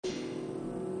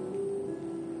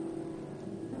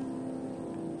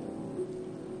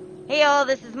Hey all,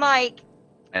 this is Mike,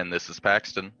 And this is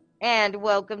Paxton. and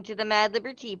welcome to the Mad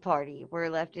LiberTEA party, where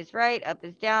left is right, up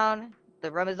is down, the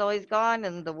rum is always gone,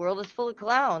 and the world is full of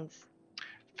clowns.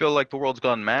 Feel like the world's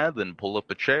gone mad? Then pull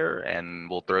up a chair and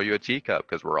we'll throw you a teacup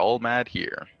because we're all mad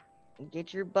here.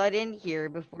 Get your butt in here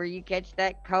before you catch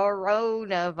that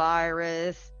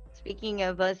coronavirus. Speaking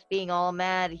of us being all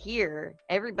mad here,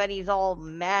 everybody's all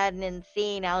mad and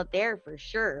insane out there for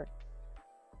sure.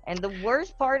 And the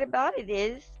worst part about it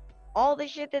is all the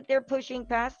shit that they're pushing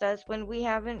past us when we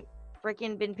haven't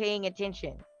freaking been paying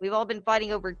attention. We've all been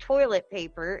fighting over toilet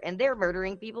paper and they're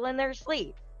murdering people in their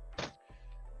sleep.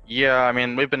 Yeah, I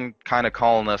mean, we've been kind of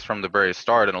calling this from the very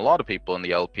start, and a lot of people in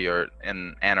the LP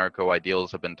and anarcho ideals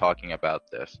have been talking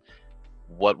about this.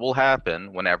 What will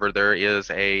happen whenever there is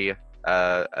a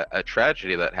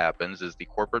tragedy that happens is the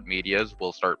corporate medias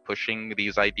will start pushing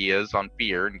these ideas on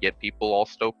fear and get people all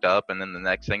stoked up, and then the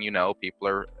next thing you know, people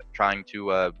are trying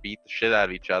to beat the shit out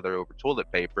of each other over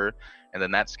toilet paper, and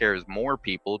then that scares more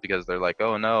people because they're like,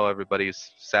 oh no,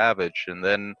 everybody's savage, and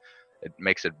then it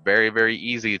makes it very, very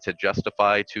easy to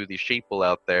justify to the sheeple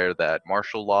out there that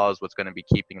martial law is what's going to be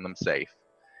keeping them safe.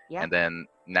 Yeah. And then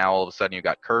now all of a sudden you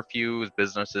got curfews,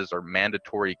 businesses are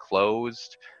mandatory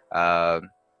closed.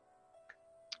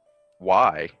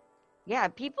 Why? Yeah,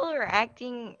 people are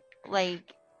acting like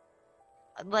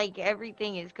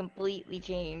everything is completely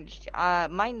changed.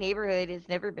 My neighborhood has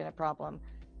never been a problem.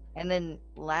 And then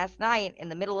last night, in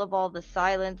the middle of all the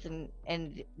silence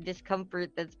and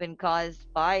discomfort that's been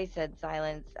caused by said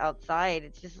silence outside,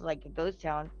 it's just like a ghost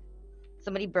town.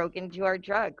 Somebody broke into our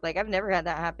truck. Like I've never had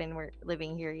that happen. We're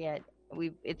living here yet.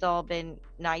 It's all been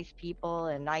nice people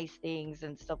and nice things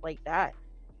and stuff like that.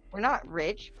 We're not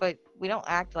rich, but we don't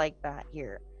act like that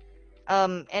here.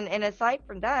 And aside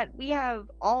from that, we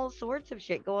have all sorts of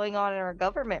shit going on in our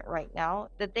government right now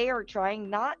that they are trying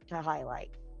not to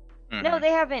highlight. No, Mm-hmm.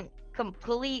 they haven't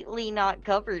completely not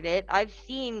covered it. I've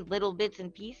seen little bits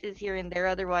and pieces here and there,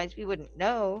 otherwise we wouldn't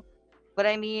know. But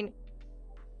I mean,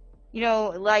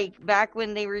 like back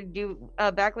when they were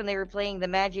playing the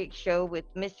magic show with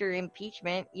Mr.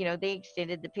 Impeachment, they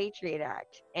extended the Patriot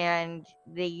Act, and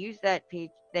they used that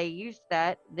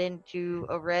then to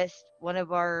arrest one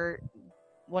of our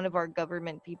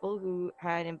government people who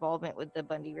had involvement with the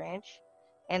Bundy Ranch.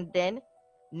 And then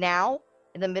now,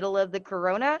 in the middle of the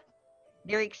corona,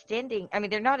 they're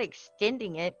not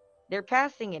extending it, they're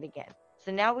passing it again.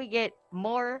 So now we get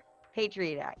more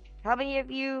Patriot Act. How many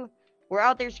of you were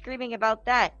out there screaming about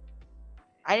that?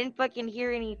 I didn't fucking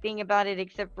hear anything about it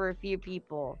except for a few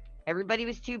people. Everybody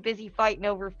was too busy fighting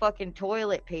over fucking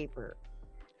toilet paper.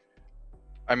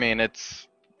 I mean, it's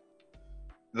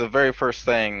the very first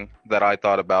thing that I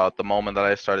thought about the moment that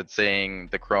I started seeing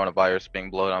the coronavirus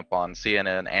being blown up on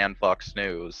CNN and Fox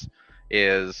News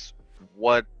is,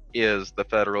 what is the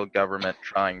federal government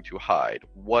trying to hide?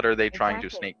 What are they trying to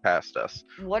Exactly. sneak past us?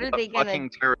 What are What they gonna fucking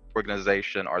terrorist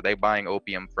organization are they buying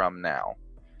opium from now?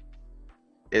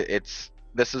 It's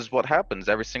this is what happens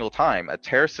every single time. A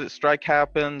terrorist strike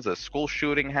happens, a school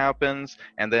shooting happens,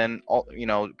 and then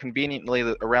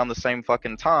conveniently around the same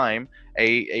fucking time,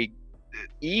 a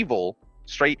evil,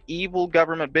 straight evil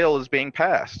government bill is being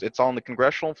passed. It's on the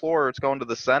congressional floor, it's going to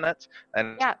the Senate, and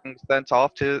it's Yeah. being sent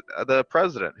off to the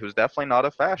president, who's definitely not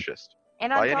a fascist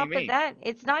And on by any top of means. that,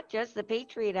 it's not just the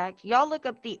Patriot Act. Y'all look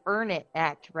up the Earn It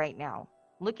Act right now.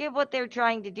 Look at what they're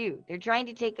trying to do. They're trying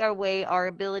to take away our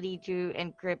ability to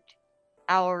encrypt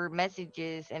our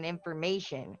messages and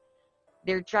information.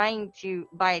 They're trying to,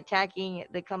 by attacking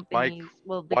the Mike, companies,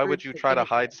 well, the why would groups you that try give to it to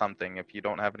hide us. something if you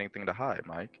don't have anything to hide,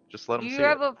 Mike? Just let Do them you see it.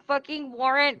 have a fucking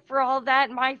warrant for all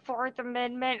that? My Fourth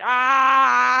Amendment.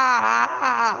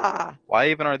 Ah! Why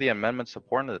even are the amendments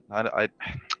supported? I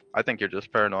think you're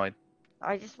just paranoid.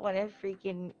 I just want to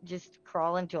freaking just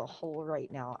crawl into a hole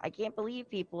right now. I can't believe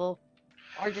people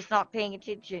are just not paying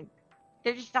attention.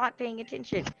 They're just not paying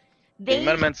attention. The They,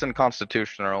 amendments in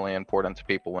Constitution are only important to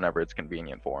people whenever it's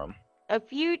convenient for them. a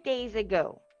few days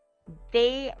ago,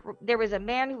 there was a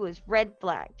man who was red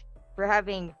flagged for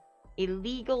having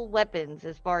illegal weapons,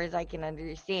 as far as I can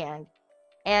understand,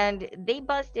 and they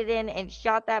busted in and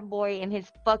shot that boy in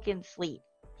his fucking sleep.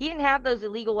 He didn't have those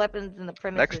illegal weapons in the Next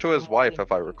premises to from his what wife, we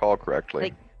if I recall correctly.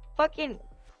 like fucking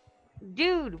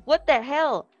dude, what the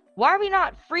hell? Why are we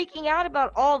not freaking out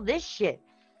about all this shit?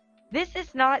 This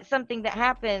is not something that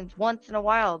happens once in a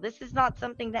while. This is not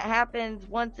something that happens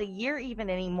once a year even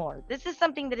anymore. This is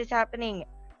something that is happening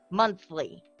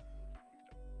monthly.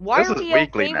 Why This are is we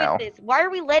weekly okay with now. this? Why are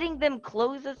we letting them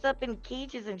close us up in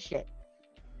cages and shit?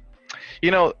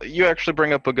 You actually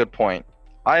bring up a good point.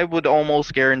 I would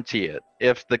almost guarantee it.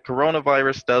 If the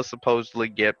coronavirus does supposedly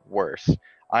get worse,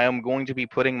 I am going to be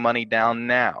putting money down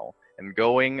now and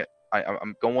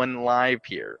I'm going live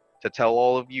here to tell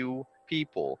all of you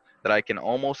people that I can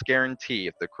almost guarantee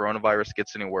if the coronavirus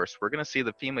gets any worse, we're going to see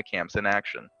the FEMA camps in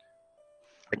action.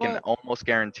 I can Well, almost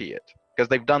guarantee it. Because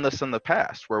they've done this in the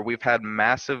past where we've had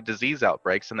massive disease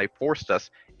outbreaks and they forced us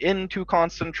into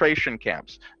concentration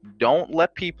camps. Don't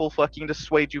let people fucking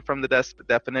dissuade you from the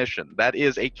definition. That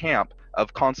is a camp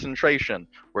of concentration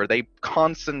where they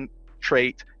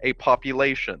concentrate a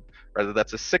population. Whether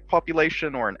that's a sick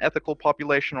population or an ethical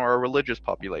population or a religious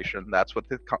population, that's what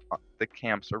the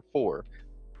camps are for.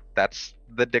 That's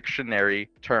the dictionary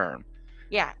term.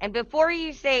 yeah, and before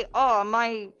you say, "Oh,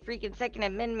 my freaking Second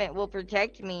Amendment will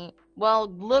protect me," well,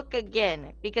 look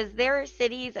again, because there are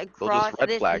cities They'll just across red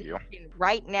this flag you. nation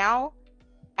right now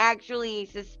actually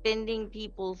suspending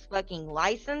people's fucking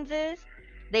licenses.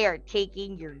 They are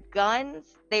taking your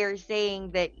guns. They are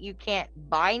saying that you can't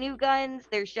buy new guns.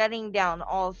 They're shutting down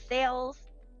all sales.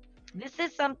 This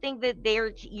is something that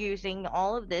they're using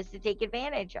all of this to take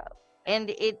advantage of, and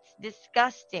it's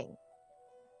disgusting.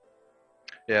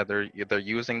 Yeah, they're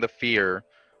using the fear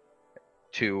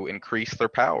to increase their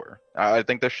power. I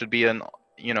think there should be an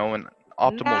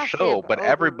optimal show, Massive but over.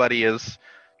 everybody is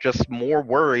just more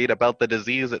worried about the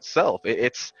disease itself.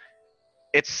 It's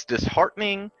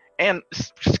disheartening and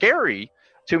scary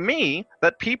to me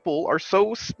that people are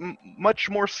so much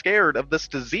more scared of this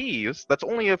disease that's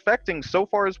only affecting, so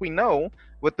far as we know,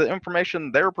 with the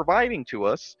information they're providing to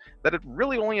us, that it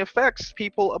really only affects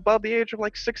people above the age of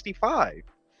like 65.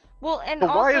 Well, and So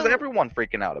why is also everyone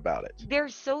freaking out about it? they're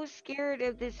so scared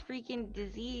of this freaking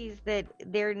disease that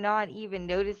they're not even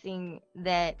noticing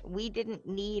that we didn't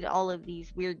need all of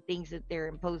these weird things that they're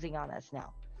imposing on us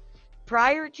now.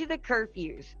 Prior to the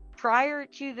curfews, prior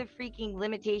to the freaking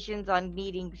limitations on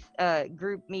meetings,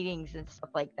 group meetings and stuff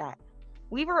like that,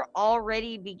 we were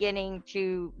already beginning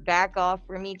to back off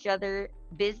from each other.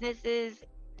 Businesses,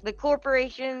 the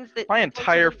corporations that My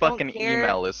entire supposedly don't fucking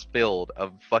care. email is filled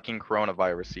of fucking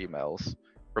coronavirus emails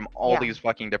from all Yeah. these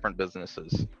fucking different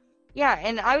businesses. Yeah,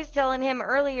 and I was telling him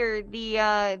earlier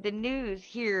the news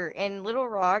here in Little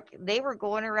Rock, they were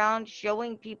going around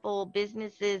showing people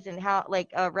businesses and how like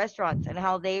restaurants and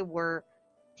how they were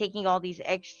taking all these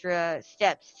extra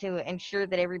steps to ensure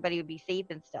that everybody would be safe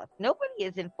and stuff. Nobody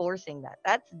is enforcing that.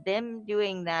 That's them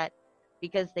doing that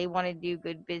because they want to do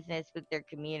good business with their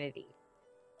community.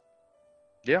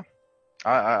 Yeah,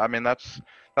 I mean that's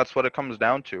what it comes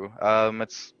down to.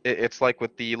 It's like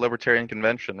with the Libertarian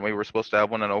Convention. We were supposed to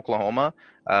have one in Oklahoma.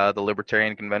 The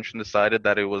Libertarian Convention decided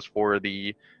that it was for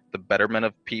the betterment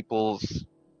of people's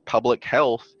public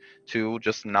health to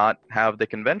just not have the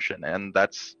convention, and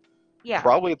that's Yeah,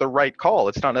 probably the right call.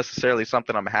 It's not necessarily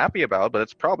something I'm happy about, but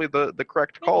it's probably the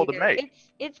correct me call to neither. make.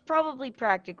 It's probably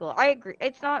practical. I agree.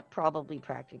 It's not probably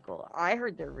practical. I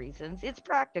heard their reasons. It's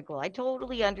practical. I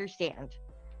totally understand.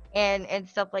 And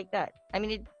stuff like that. I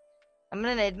mean, I'm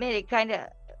gonna admit it kind of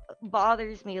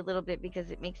bothers me a little bit because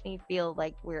it makes me feel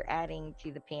like we're adding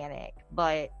to the panic.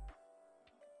 But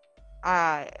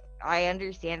uh, I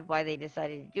understand why they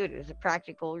decided to do it. It was a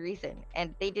practical reason,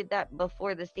 and they did that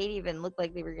before the state even looked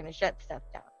like they were gonna shut stuff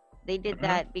down. They did Hmm.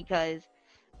 that because,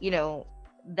 you know,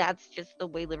 that's just the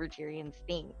way libertarians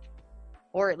think,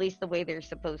 or at least the way they're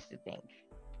supposed to think.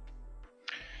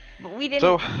 But we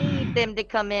So, didn't need them to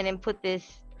come in and put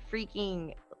this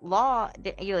freaking law,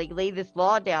 like lay this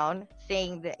law down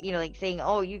saying that, like saying,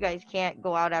 oh, you guys can't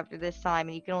go out after this time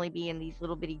and you can only be in these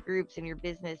little bitty groups and your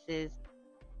businesses,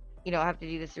 have to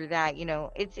do this or that.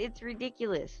 It's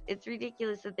ridiculous. It's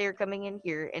ridiculous that they're coming in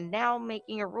here and now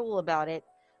making a rule about it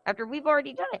after we've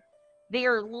already done it. They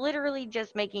are literally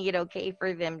just making it okay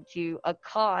for them to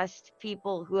accost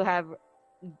people who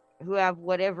have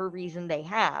whatever reason they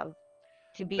have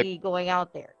to the be going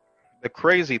out there. the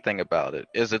crazy thing about it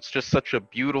is it's just such a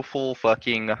beautiful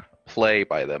fucking play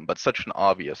by them, but such an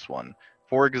obvious one.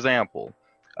 For example,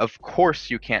 of course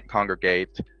you can't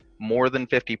congregate more than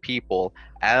 50 people,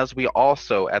 as we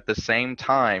also at the same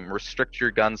time restrict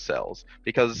your gun sales,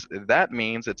 because that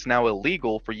means it's now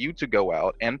illegal for you to go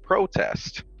out and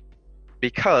protest.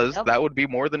 Because Yep. that would be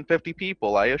more than 50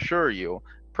 people, I assure you,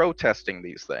 protesting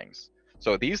these things.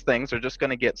 So these things are just going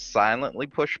to get silently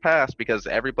pushed past because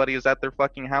everybody is at their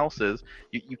fucking houses.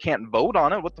 You can't vote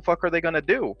on it. What the fuck are they going to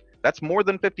do? That's more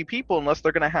than 50 people unless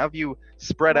they're going to have you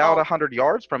spread out Well, 100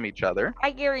 yards from each other.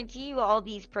 I guarantee you, all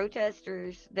these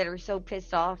protesters that are so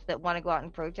pissed off that want to go out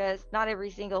and protest, not every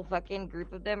single fucking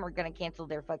group of them are going to cancel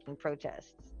their fucking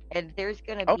protests. And there's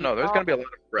going to Oh be no, there's going to be a problems.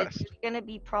 lot of There's rest. going to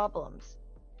be problems.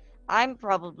 I'm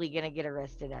probably gonna get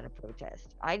arrested at a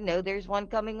protest. I know there's one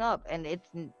coming up, and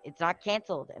it's not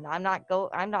canceled, and I'm not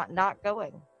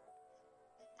going.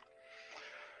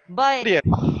 But But yeah,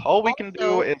 all we can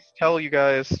do also, is tell you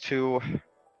guys to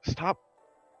stop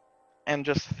and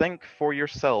just think for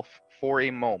yourself for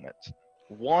a moment.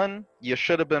 One, you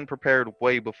should have been prepared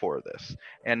way before this.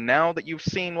 And now that you've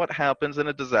seen what happens in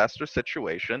a disaster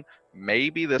situation,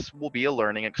 maybe this will be a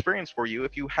learning experience for you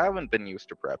if you haven't been used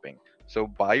to prepping. So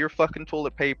buy your fucking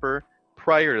toilet paper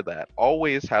prior to that.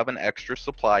 Always have an extra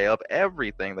supply of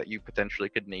everything that you potentially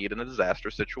could need in a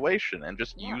disaster situation and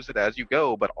just yeah, use it as you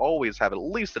go, but always have at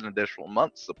least an additional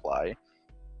month's supply.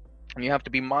 And you have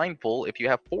to be mindful, if you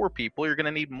have 4 people, you're going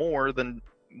to need more than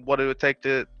what it would take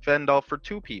to fend off for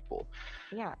 2 people.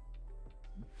 yeah,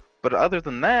 But other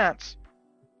than that,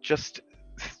 just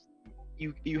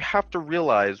you have to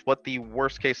realize what the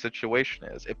worst case situation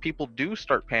is. If people do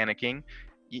start panicking,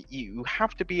 you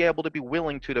have to be able to be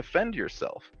willing to defend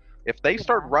yourself. If they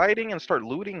start yeah. rioting and start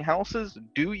looting houses,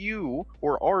 do you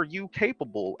or are you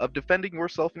capable of defending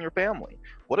yourself and your family?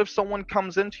 What if someone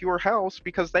comes into your house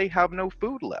because they have no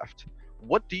food left?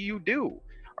 What do you do?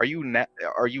 Are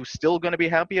you still going to be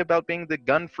happy about being the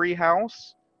gun-free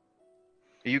house?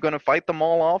 Are you going to fight them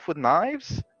all off with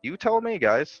knives? You tell me,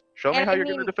 guys. Show me And how I you're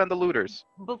going to mean, defend the looters.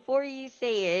 before you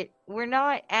say it, we're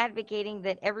not advocating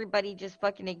that everybody just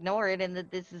fucking ignore it and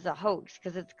that this is a hoax,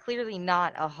 because it's clearly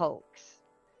not a hoax.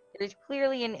 There's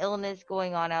clearly an illness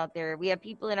going on out there. We have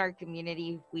people in our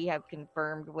community we have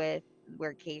confirmed with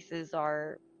where cases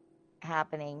are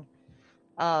happening.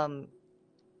 Um,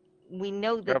 we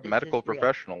know You that have this is medical real.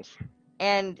 professionals.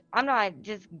 And I'm not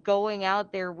just going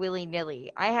out there willy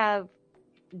nilly. I have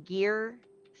gear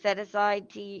set aside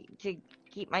to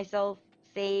keep myself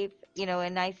safe,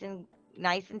 and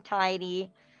nice and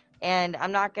tidy. And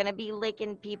I'm not gonna be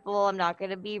licking people. I'm not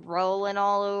gonna be rolling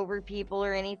all over people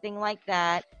or anything like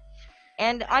that.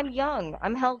 And I'm young.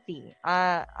 I'm healthy.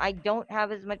 I don't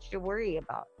have as much to worry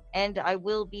about. And I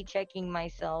will be checking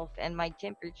myself and my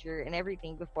temperature and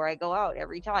everything before I go out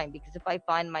every time. Because if I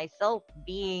find myself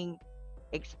being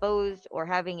exposed or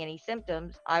having any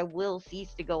symptoms, I will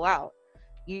cease to go out.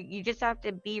 You just have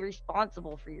to be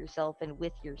responsible for yourself and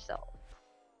with yourself.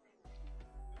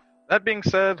 That being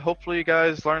said, hopefully you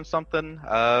guys learned something.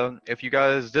 If you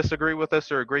guys disagree with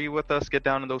us or agree with us, get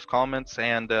down in those comments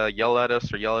and yell at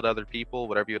us or yell at other people,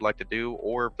 whatever you'd like to do.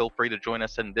 Or feel free to join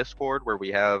us in Discord, where we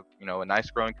have, a nice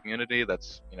growing community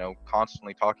that's,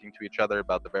 constantly talking to each other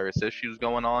about the various issues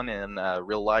going on in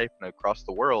real life and across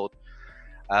the world.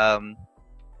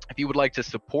 If you would like to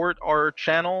support our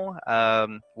channel,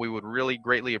 we would really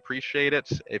greatly appreciate it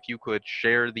if you could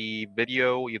share the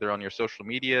video either on your social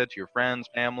media, to your friends,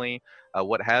 family,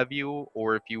 what have you,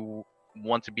 or if you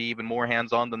want to be even more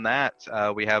hands-on than that,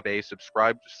 we have a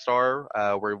subscribe star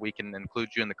where we can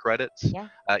include you in the credits, Yeah.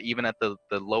 even at the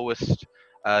lowest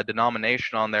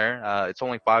denomination on there. It's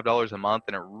only $5 a month,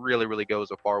 and it really, really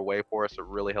goes a far way for us. It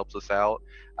really helps us out,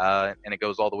 and it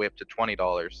goes all the way up to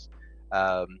 $20.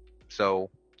 So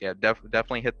yeah,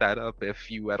 definitely hit that up if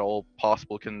you at all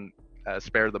possible can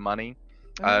spare the money.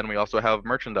 And we also have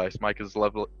merchandise. Mike is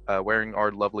wearing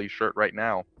our lovely shirt right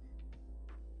now.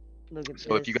 Look at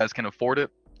So if you guys can afford it,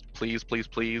 please, please,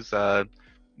 please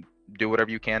do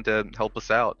whatever you can to help us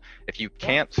out. If you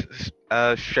can't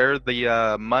share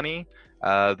the money,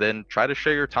 then try to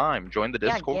share your time. Join the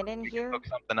Discord. Get in We here. can hook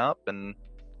something up and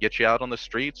get you out on the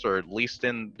streets, or at least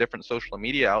in different social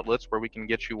media outlets where we can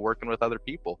get you working with other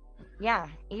people. Yeah,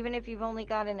 even if you've only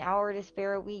got an hour to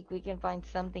spare a week, we can find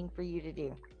something for you to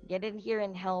do. Get in here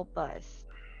and help us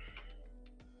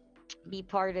be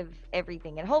part of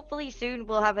everything. And hopefully soon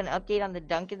we'll have an update on the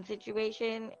Duncan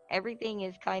situation. Everything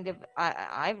is kind of,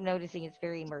 I'm noticing it's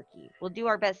very murky. We'll do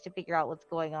our best to figure out what's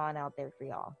going on out there for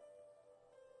y'all.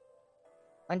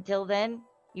 Until then,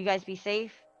 you guys be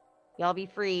safe. Y'all be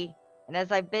free. And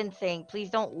as I've been saying, please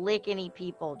don't lick any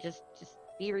people. Just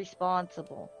be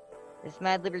responsible. This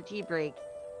Mad LiberTEA break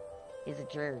is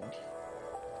adjourned.